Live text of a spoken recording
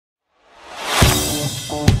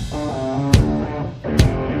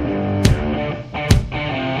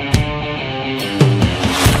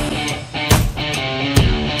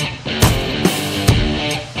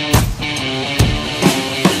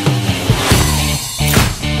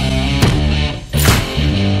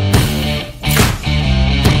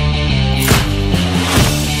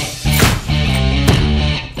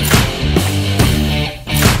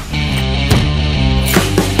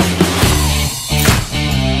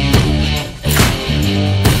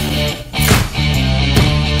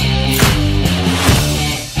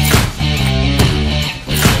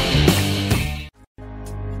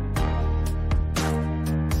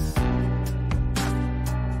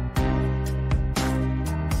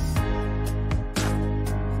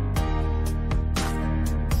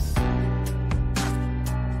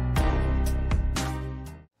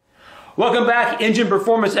Welcome back, Engine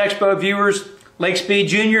Performance Expo viewers. Lake Speed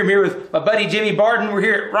Jr. I'm here with my buddy Jimmy Barton. We're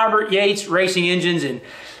here at Roush Yates Racing Engines, and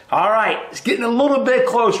all right, it's getting a little bit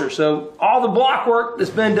closer. So all the block work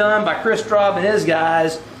that's been done by Chris Straub and his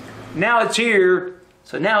guys, now it's here.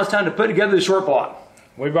 So now it's time to put together the short block.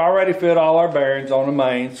 We've already fit all our bearings on the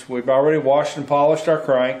mains. We've already washed and polished our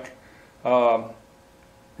crank.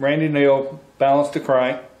 Randy Neal balanced the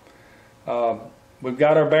crank. We've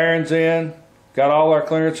got our bearings in, got all our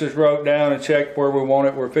clearances wrote down and checked where we want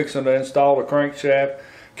it. We're fixing to install the crankshaft.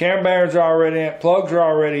 Cam bearings are already in it, plugs are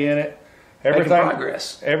already in it.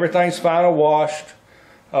 Everything's final washed.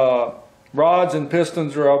 Rods and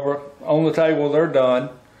pistons are over on the table, they're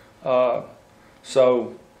done.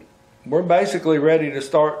 So we're basically ready to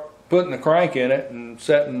start putting the crank in it and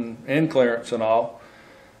setting in clearance and all.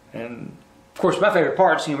 And of course, my favorite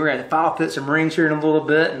part is we're going to file fit some rings here in a little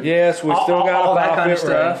bit. And yes, we still got all that kind of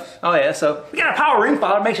stuff. Rings. Oh yeah, so we got a power ring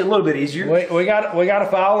file. It makes it a little bit easier. We got to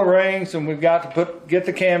file the rings, and we've got to get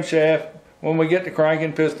the camshaft when we get the crank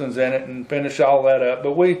and pistons in it and finish all that up.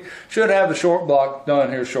 But we should have the short block done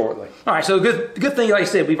here shortly. All right, so good thing, like I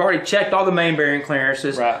said, we've already checked all the main bearing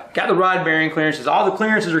clearances, right. Got the rod bearing clearances. All the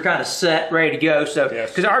clearances are kind of set, ready to go. So,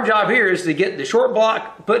 because our job here is to get the short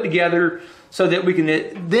block put together so that we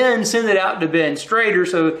can then send it out to Ben Strader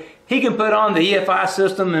so he can put on the EFI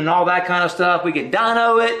system and all that kind of stuff. We can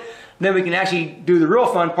dyno it. Then we can actually do the real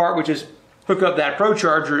fun part, which is hook up that Pro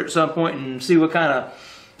Charger at some point and see what kind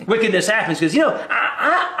of wickedness happens. Because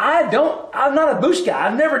I'm not a boost guy.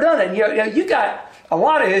 I've never done it. You got a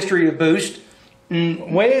lot of history of boost.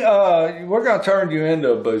 We're going to turn you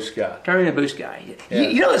into a boost guy. Turn into a boost guy. Yeah.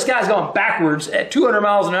 You know this guy's going backwards at 200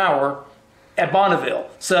 miles an hour at Bonneville.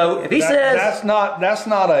 So if he says that's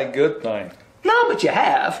not a good thing. No, but you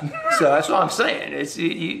have. So that's what I'm saying. It's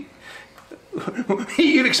you've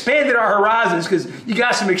expanded our horizons because you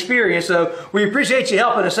got some experience. So we appreciate you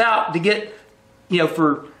helping us out to get,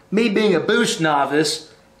 for me being a boost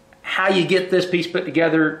novice, how you get this piece put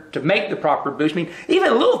together to make the proper boost. I mean,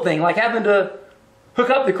 even a little thing like having to hook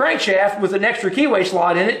up the crankshaft with an extra keyway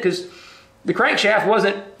slot in it because the crankshaft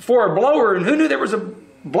wasn't for a blower, and who knew there was a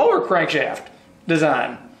blower crankshaft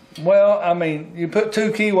design? Well, I mean, you put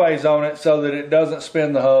 2 keyways on it so that it doesn't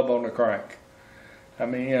spin the hub on the crank. I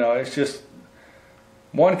mean, it's just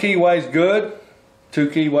 1 keyway's good, 2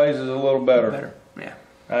 keyways is a little better. Yeah.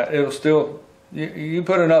 It'll still, you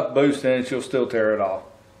put enough boost in it, you'll still tear it off.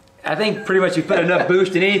 I think pretty much you put enough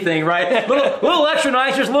boost in anything, right? little extra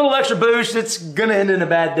nice, just a little extra boost, it's gonna end in a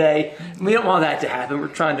bad day. We don't want that to happen. We're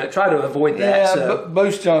trying to avoid that. Yeah, so. But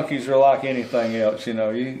boost junkies are like anything else. A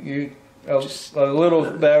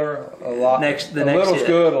little better, a lot. A little's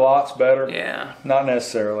good, a lot's better. Yeah. Not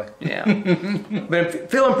necessarily. Yeah. But I'm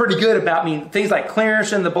feeling pretty good about things like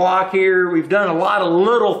clearance in the block here. We've done a lot of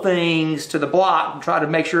little things to the block to try to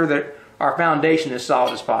make sure that our foundation is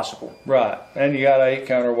solid as possible. Right, and you got an 8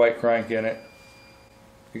 counterweight crank in it.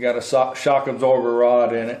 You got a shock absorber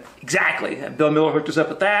rod in it. Exactly. Bill Miller hooked us up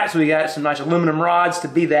with that, so we got some nice aluminum rods to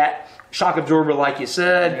be that shock absorber, like you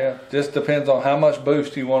said. Yeah, just depends on how much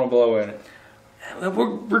boost you want to blow in it.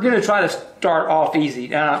 We're going to try to start off easy.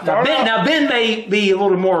 Now Ben may be a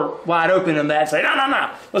little more wide open in that and say,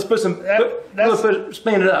 no, let's put some,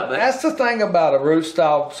 spin it up. But that's the thing about a Roush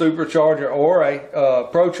style supercharger or a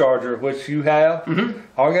Pro Charger, which you have.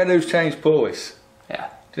 All you got to do is change pulleys. Yeah.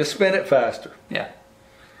 Just spin it faster. Yeah.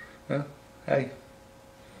 Well, hey,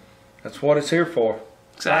 that's what it's here for.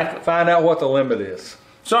 Exactly. Find out what the limit is.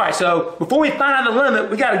 Sorry, so before we find out the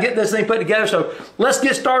limit, we got to get this thing put together. So let's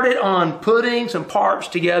get started on putting some parts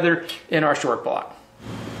together in our short block.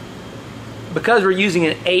 Because we're using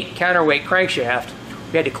an 8 counterweight crankshaft,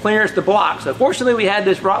 we had to clearance the block. So fortunately, we had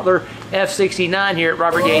this Rottler F69 here at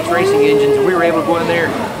Roush Yates Racing Engines, and we were able to go in there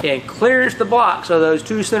and clearance the block so those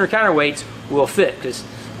 2 center counterweights will fit. Because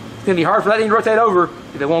it's going to be hard for that thing to rotate over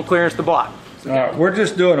if it won't clearance the block. So, all right, we're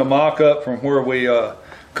just doing a mock-up from where we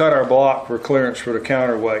cut our block for clearance for the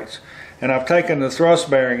counterweights. And I've taken the thrust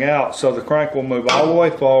bearing out so the crank will move all the way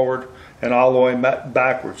forward and all the way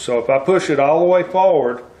backwards. So if I push it all the way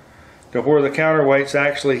forward to where the counterweights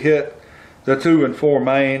actually hit the 2 and 4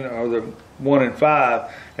 main or the 1 and 5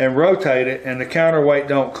 and rotate it and the counterweight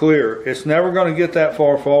don't clear, it's never going to get that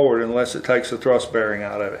far forward unless it takes the thrust bearing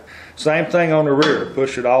out of it. Same thing on the rear.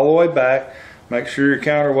 Push it all the way back. Make sure your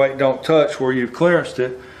counterweight don't touch where you've clearanced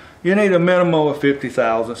it. You need a minimum of 50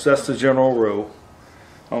 thousandths. That's the general rule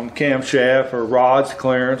on camshaft or rods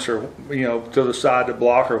clearance or to the side of the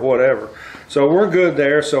block or whatever. So we're good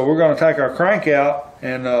there. So we're going to take our crank out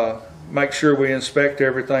and make sure we inspect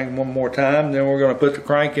everything one more time. Then we're going to put the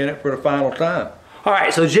crank in it for the final time. All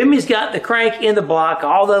right, so Jimmy's got the crank in the block.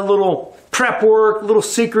 All the little prep work, little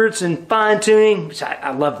secrets and fine tuning, which I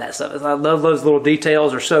love that stuff. I love those little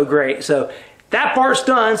details, are so great. So that part's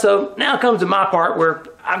done. So now comes to my part where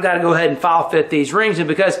I've got to go ahead and file fit these rings. And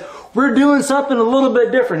because we're doing something a little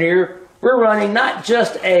bit different here, we're running not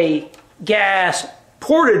just a gas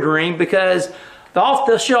ported ring, because the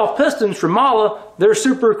off-the-shelf pistons from Mala, they're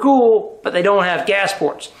super cool, but they don't have gas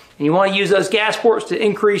ports. And you want to use those gas ports to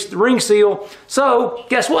increase the ring seal. So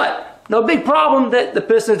guess what? No big problem that the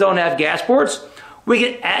pistons don't have gas ports. We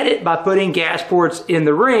can add it by putting gas ports in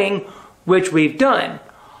the ring, which we've done.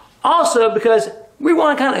 Also, because we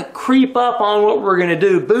want to kind of creep up on what we're going to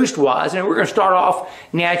do boost-wise, and we're going to start off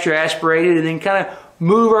naturally aspirated and then kind of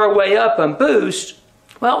move our way up on boost.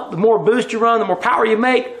 Well, the more boost you run, the more power you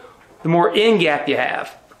make, the more in gap you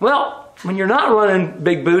have. Well, when you're not running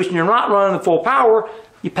big boost and you're not running the full power,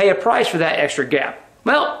 you pay a price for that extra gap.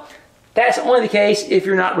 Well, that's only the case if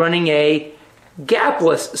you're not running a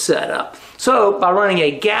gapless setup. So by running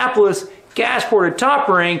a gapless gas ported top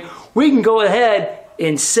ring, we can go ahead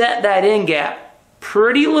and set that in gap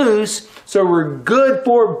pretty loose, so we're good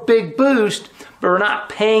for big boost, but we're not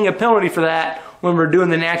paying a penalty for that when we're doing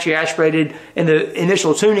the naturally aspirated and the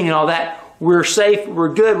initial tuning and all that. We're safe,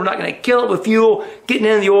 we're good, we're not going to kill it with fuel, getting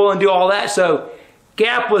in the oil and do all that. So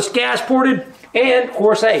gapless gas ported, and of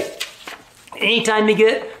course, hey, anytime you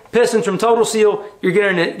get pistons from Total Seal, you're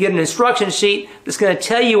going to get an instruction sheet that's going to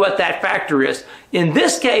tell you what that factor is. In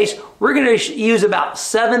this case, we're going to use about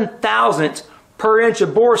 7 thousandths per inch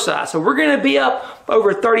of bore size. So we're going to be up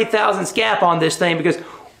over 30 thousandths gap on this thing, because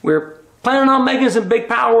we're planning on making some big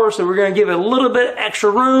power, so we're going to give it a little bit extra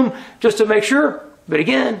room just to make sure. But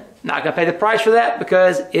again, not going to pay the price for that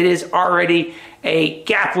because it is already a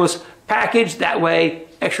gapless package. That way,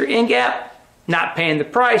 extra in gap, not paying the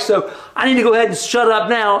price. So I need to go ahead and shut up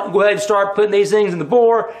now and go ahead and start putting these things in the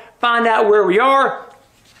bore, find out where we are,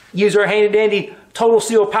 use our handy dandy Total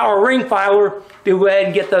Seal power ring filer to go ahead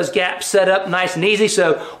and get those gaps set up nice and easy.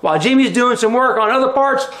 So while Jimmy's doing some work on other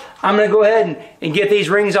parts, I'm going to go ahead and get these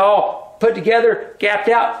rings all put together, gapped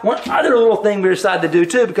out. One other little thing we decided to do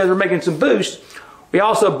too, because we're making some boost, we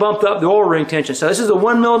also bumped up the oil ring tension. So this is a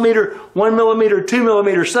 1 millimeter, 1 millimeter, 2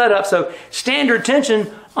 millimeter setup. So standard tension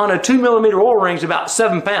on a 2 millimeter oil ring is about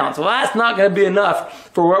 7 pounds. Well, that's not going to be enough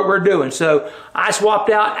for what we're doing. So I swapped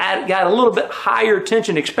out, got a little bit higher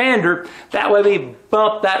tension expander. That way we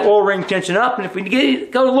bump that oil ring tension up. And if we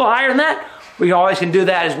go a little higher than that, we always can do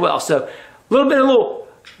that as well. So a little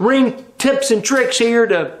ring tips and tricks here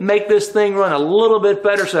to make this thing run a little bit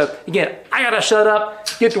better. So again, I gotta shut up,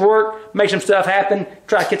 get to work, make some stuff happen,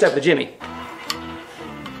 try to catch up with Jimmy.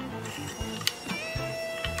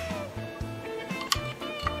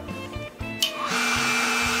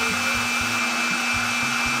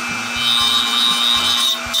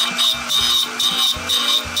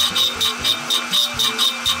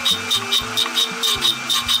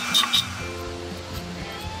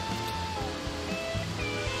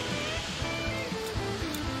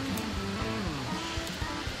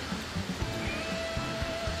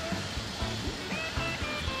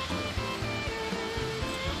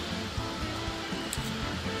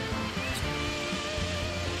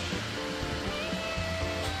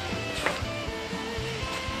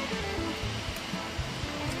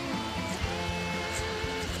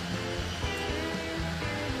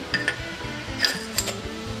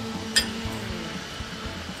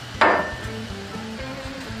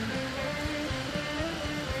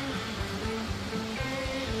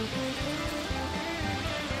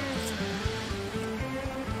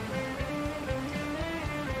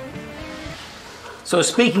 So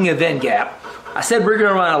speaking of end gap, I said we're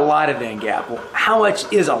going to run a lot of end gap. Well, how much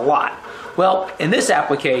is a lot? Well, in this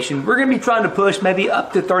application, we're going to be trying to push maybe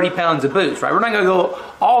up to 30 pounds of boost, right? We're not going to go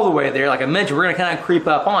all the way there. Like I mentioned, we're going to kind of creep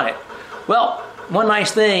up on it. Well, one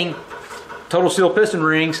nice thing, Total Seal piston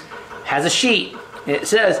rings has a sheet. And it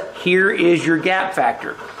says, here is your gap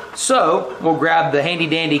factor. So we'll grab the handy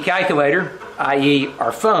dandy calculator, i.e.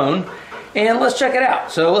 our phone, and let's check it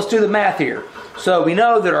out. So let's do the math here. So we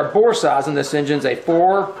know that our bore size on this engine is a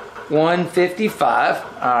 4,155.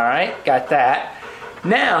 All right, got that.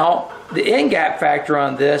 Now, the end gap factor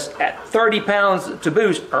on this at 30 pounds to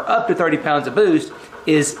boost, or up to 30 pounds of boost,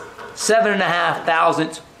 is 7.5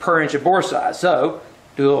 thousandths per inch of bore size. So,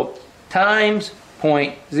 do a little times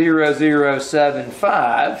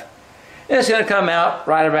 0.0075. And it's going to come out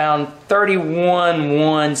right around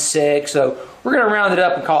 3116. So we're going to round it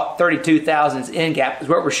up and call it 32 thousandths end gap is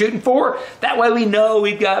what we're shooting for. That way we know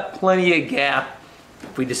we've got plenty of gap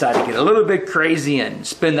if we decide to get a little bit crazy and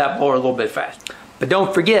spin that blower a little bit fast. But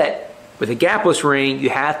don't forget, with a gapless ring, you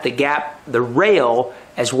have to gap the rail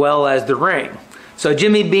as well as the ring. So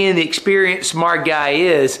Jimmy, being the experienced, smart guy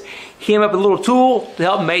is, came up with a little tool to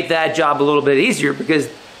help make that job a little bit easier, because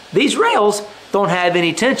these rails don't have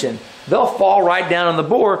any tension. They'll fall right down on the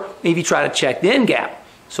bore if you try to check the end gap.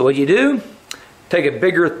 So what you do, take a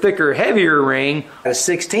bigger, thicker, heavier ring, a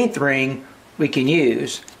 1/16 ring we can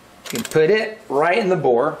use. You can put it right in the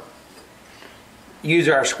bore, use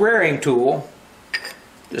our squaring tool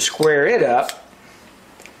to square it up.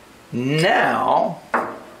 Now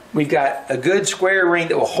we've got a good square ring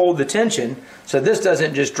that will hold the tension, so this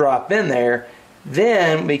doesn't just drop in there.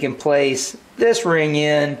 Then we can place this ring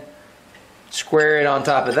in, square it on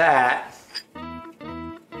top of that.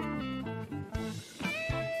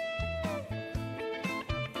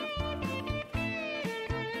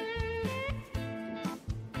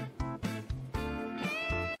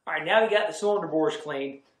 All right, now we got the cylinder bores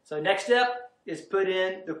cleaned. So next step is put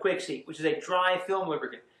in the quick seat, which is a dry film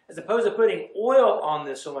lubricant. As opposed to putting oil on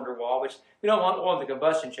the cylinder wall, which we don't want oil in the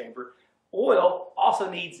combustion chamber, oil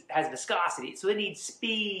also has viscosity, so it needs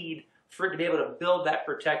speed for it to be able to build that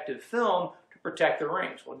protective film to protect the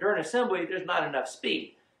rings. Well, during assembly, there's not enough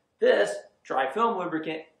speed. This dry film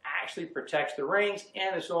lubricant actually protects the rings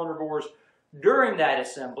and the cylinder bores during that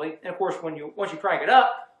assembly. And of course, once you crank it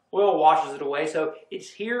up, oil washes it away, so it's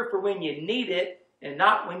here for when you need it and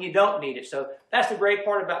not when you don't need it. So that's the great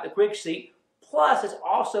part about the quick seat. Plus, it's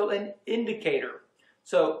also an indicator.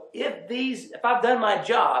 So if I've done my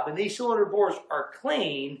job and these cylinder bores are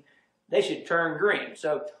clean, they should turn green.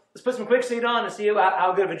 So let's put some quick seat on and see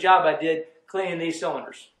how good of a job I did cleaning these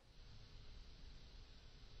cylinders.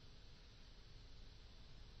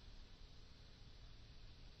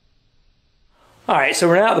 All right, so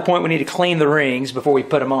we're now at the point we need to clean the rings before we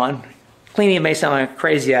put them on. Cleaning it may sound like a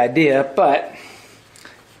crazy idea, but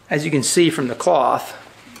as you can see from the cloth,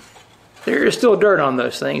 there is still dirt on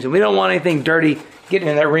those things, and we don't want anything dirty getting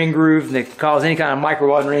in that ring groove that cause any kind of micro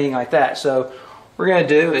welding or anything like that. So what we're going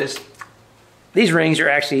to do is, these rings are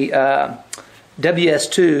actually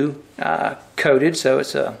WS2 coated, so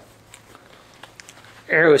it's a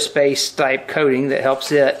aerospace type coating that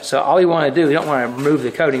helps it. So all we want to do, we don't want to remove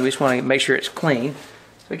the coating, we just want to make sure it's clean.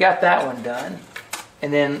 So we got that one done.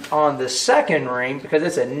 And then on the second ring, because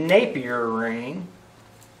it's a Napier ring,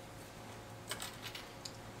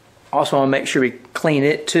 also want to make sure we clean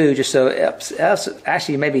it too, just so it's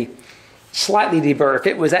actually maybe slightly deburr. If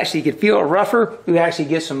it was actually, you could feel it rougher, we would actually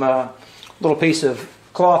get some little piece of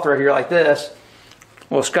cloth right here like this,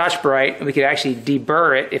 a little Scotch-Brite, and we could actually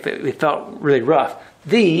deburr it if it felt really rough.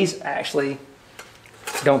 These actually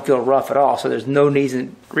don't feel rough at all, so there's no need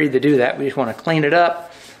to do that. We just want to clean it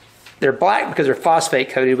up. They're black because they're phosphate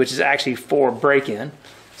coated, which is actually for break-in.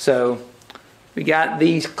 So we got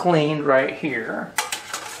these cleaned right here.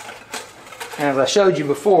 And as I showed you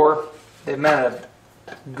before, the amount of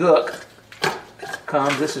gook that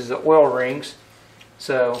comes, this is the oil rings.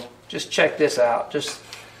 So just check this out.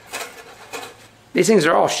 These things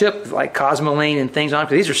are all shipped with like Cosmoline and things on it,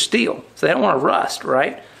 because these are steel, so they don't want to rust,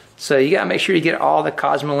 right? So you got to make sure you get all the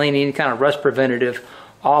Cosmoline, any kind of rust preventative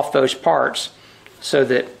off those parts, so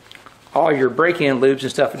that all your break-in lubes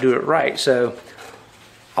and stuff will do it right. So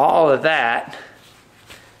all of that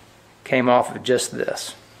came off of just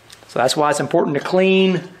this. So that's why it's important to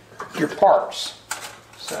clean your parts.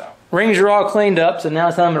 So rings are all cleaned up, so now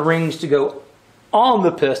it's time for rings to go on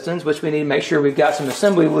the pistons, which we need to make sure we've got some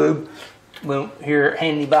assembly lube here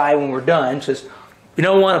handy by when we're done, because we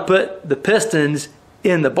don't want to put the pistons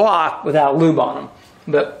in the block without lube on them.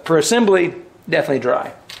 But for assembly, definitely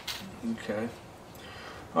dry. Okay.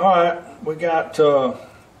 All right, we got our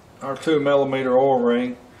 2mm oil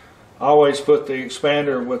ring. I always put the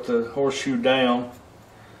expander with the horseshoe down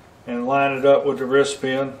and line it up with the wrist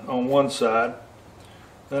pin on one side.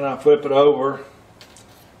 Then I flip it over,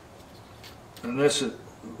 and this is,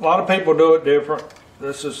 a lot of people do it different.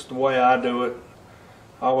 This is the way I do it.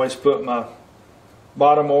 I always put my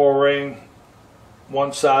bottom oil ring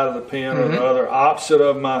one side of the pin or the other, opposite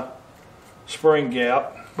of my spring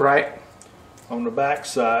gap. Right. On the back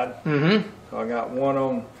side. So I got one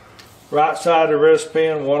on the right side of the wrist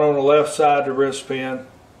pin, one on the left side of the wrist pin,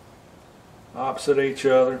 opposite each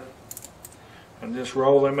other. And just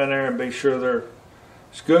roll them in there and be sure they're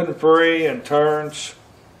good and free and turns.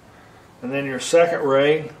 And then your second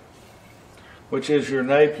ring, which is your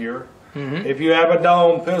Napier. If you have a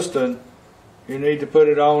dome piston, you need to put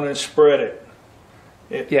it on and spread it.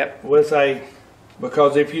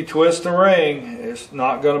 Because if you twist the ring, it's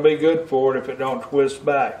not going to be good for it if it don't twist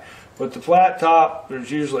back. With the flat top, there's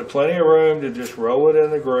usually plenty of room to just roll it in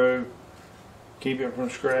the groove, keep it from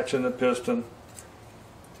scratching the piston.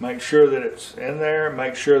 Make sure that it's in there,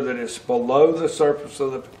 make sure that it's below the surface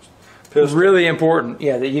of the piston. Really important,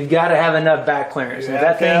 yeah, that you've got to have enough back clearance. If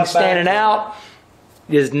that thing's standing out,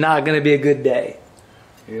 it's not going to be a good day.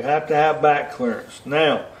 You have to have back clearance.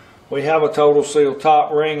 Now, we have a total seal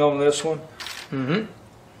top ring on this one.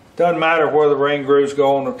 Doesn't matter where the ring grooves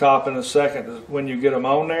go on the top in a second when you get them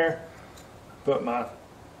on there. Put my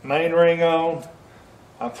main ring on.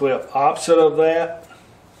 I flip opposite of that.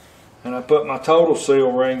 And I put my total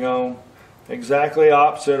seal ring on. Exactly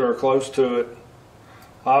opposite or close to it.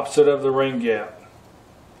 Opposite of the ring gap.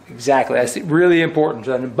 Exactly. That's really important.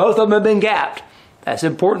 So both of them have been gapped. That's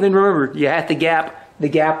an important thing to remember. You have to gap the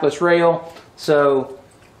gapless rail. So,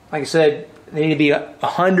 like I said, they need to be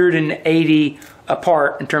 180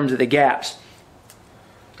 apart in terms of the gaps.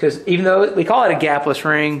 Because even though we call it a gapless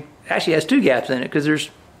ring, it actually has 2 gaps in it because there's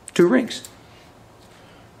 2 rings.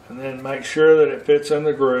 And then make sure that it fits in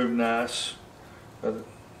the groove nice.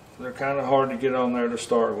 They're kind of hard to get on there to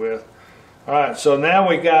start with. Alright, so now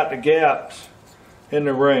we got the gaps in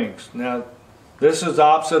the rings. Now, this is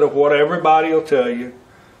opposite of what everybody will tell you.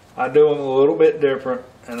 I do them a little bit different,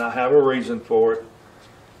 and I have a reason for it.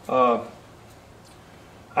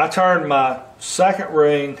 I turn my second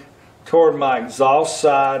ring toward my exhaust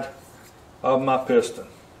side of my piston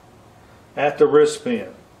at the wrist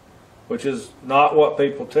pin, which is not what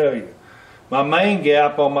people tell you. My main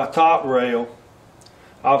gap on my top rail,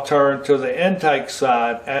 I'll turn to the intake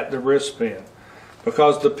side at the wrist pin,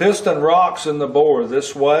 because the piston rocks in the bore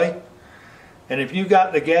this way, and if you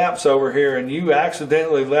got the gaps over here and you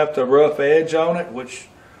accidentally left a rough edge on it, which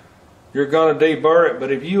you're going to deburr it,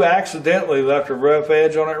 but if you accidentally left a rough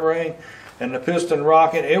edge on that ring and the piston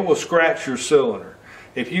rocking, it will scratch your cylinder.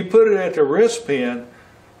 If you put it at the wrist pin,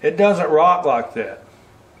 it doesn't rock like that.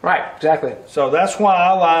 Right, exactly. So that's why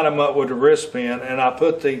I line them up with the wrist pin, and I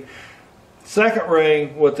put the second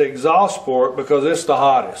ring with the exhaust port because it's the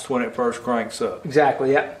hottest when it first cranks up.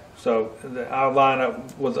 Exactly, yeah. So I line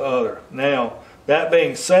up with the other. Now, that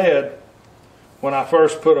being said, when I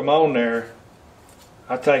first put them on there,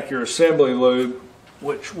 I take your assembly lube,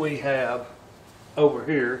 which we have over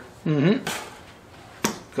here,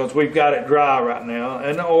 because we've got it dry right now,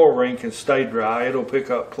 and the oil ring can stay dry. It'll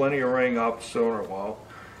pick up plenty of ring off the cylinder wall.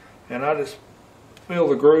 And I just fill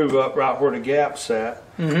the groove up right where the gap's at.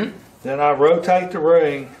 Then I rotate the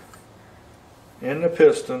ring in the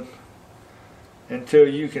piston until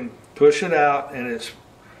you can push it out and it's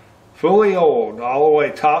fully oiled all the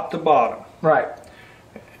way top to bottom. Right.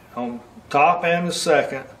 On top and the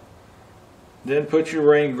second. Then put your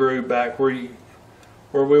ring groove back where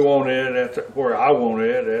we want it where I want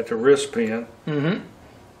it at the wrist pin. And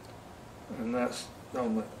that's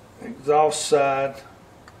on the exhaust side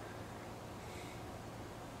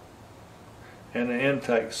and the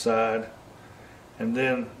intake side, and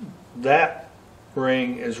then that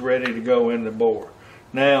ring is ready to go in the bore.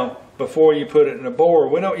 Now, before you put it in the bore,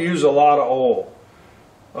 we don't use a lot of oil.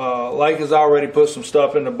 Lake has already put some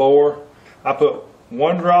stuff in the bore. I put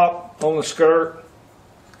 1 drop on the skirt.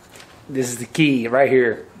 This is the key right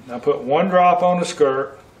here. I put 1 drop on the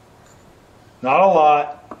skirt. Not a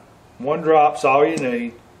lot. 1 drop's all you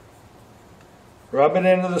need. Rub it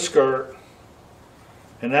into the skirt,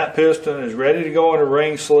 and that piston is ready to go in the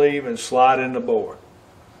ring sleeve and slide in the bore.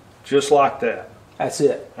 Just like that. That's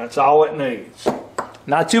it. That's all it needs.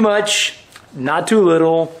 Not too much, not too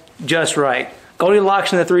little, just right.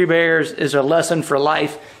 Goldilocks and the 3 Bears is a lesson for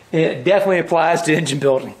life. It definitely applies to engine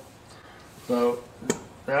building. So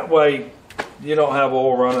that way you don't have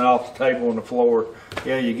oil running off the table and the floor.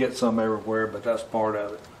 Yeah, you get some everywhere, but that's part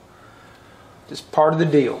of it. Just part of the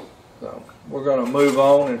deal. So we're going to move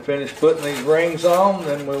on and finish putting these rings on,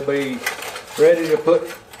 then we'll be ready to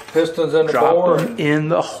put pistons in the bore Drop them in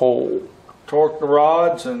the hole. Torque the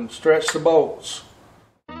rods and stretch the bolts.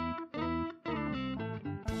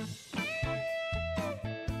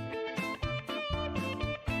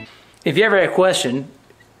 If you ever have a question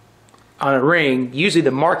on a ring, usually the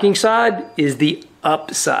marking side is the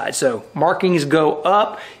up side. So markings go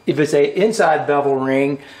up. If it's a inside bevel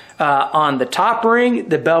ring, on the top ring,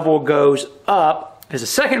 the bevel goes up. If it's a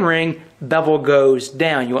second ring, bevel goes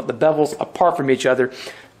down. You want the bevels apart from each other.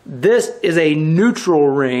 This is a neutral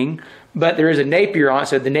ring, but there is a Napier on it,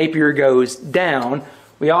 so the Napier goes down.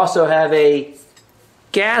 We also have a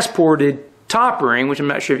gas ported top ring, which I'm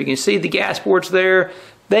not sure if you can see the gas ports there.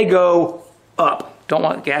 They go up. Don't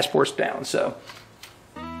want the gas ports down. So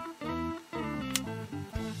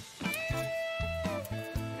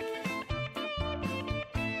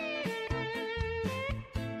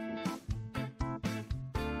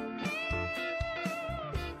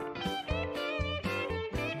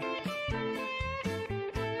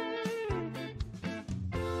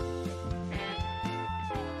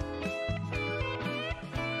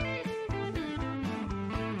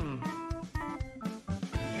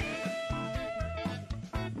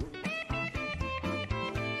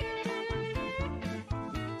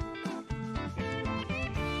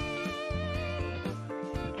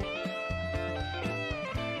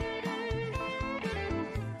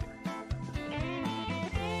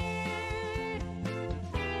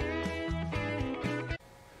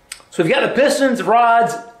So we've got the pistons, the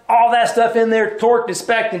rods, all that stuff in there, torqued,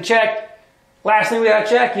 inspected, and checked. Last thing we got to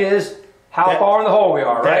check is how far in the hole we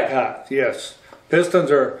are, right? Height, yes. Pistons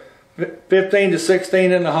are 15 to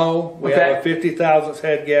 16 in the hole. We have a 50 thousandths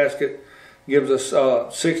head gasket. Gives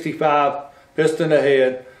us 65 piston a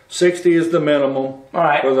head. 60 is the minimum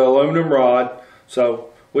for the aluminum rod.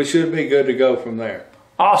 So we should be good to go from there.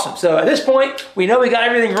 Awesome. So at this point, we know we got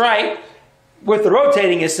everything right with the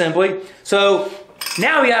rotating assembly. So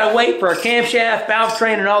now we got to wait for our camshaft, valve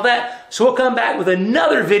train, and all that. So we'll come back with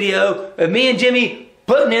another video of me and Jimmy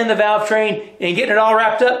putting in the valve train and getting it all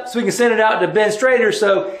wrapped up so we can send it out to Ben Strader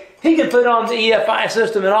so he can put on the EFI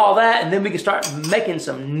system and all that, and then we can start making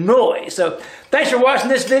some noise. So thanks for watching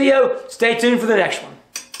this video. Stay tuned for the next one.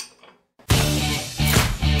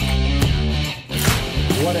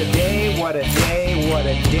 What a day, what a day, what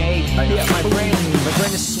a day. Yeah, my brain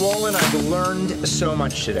is swollen. I've learned so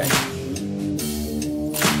much today.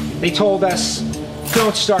 They told us,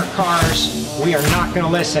 don't start cars. We are not going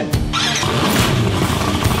to listen.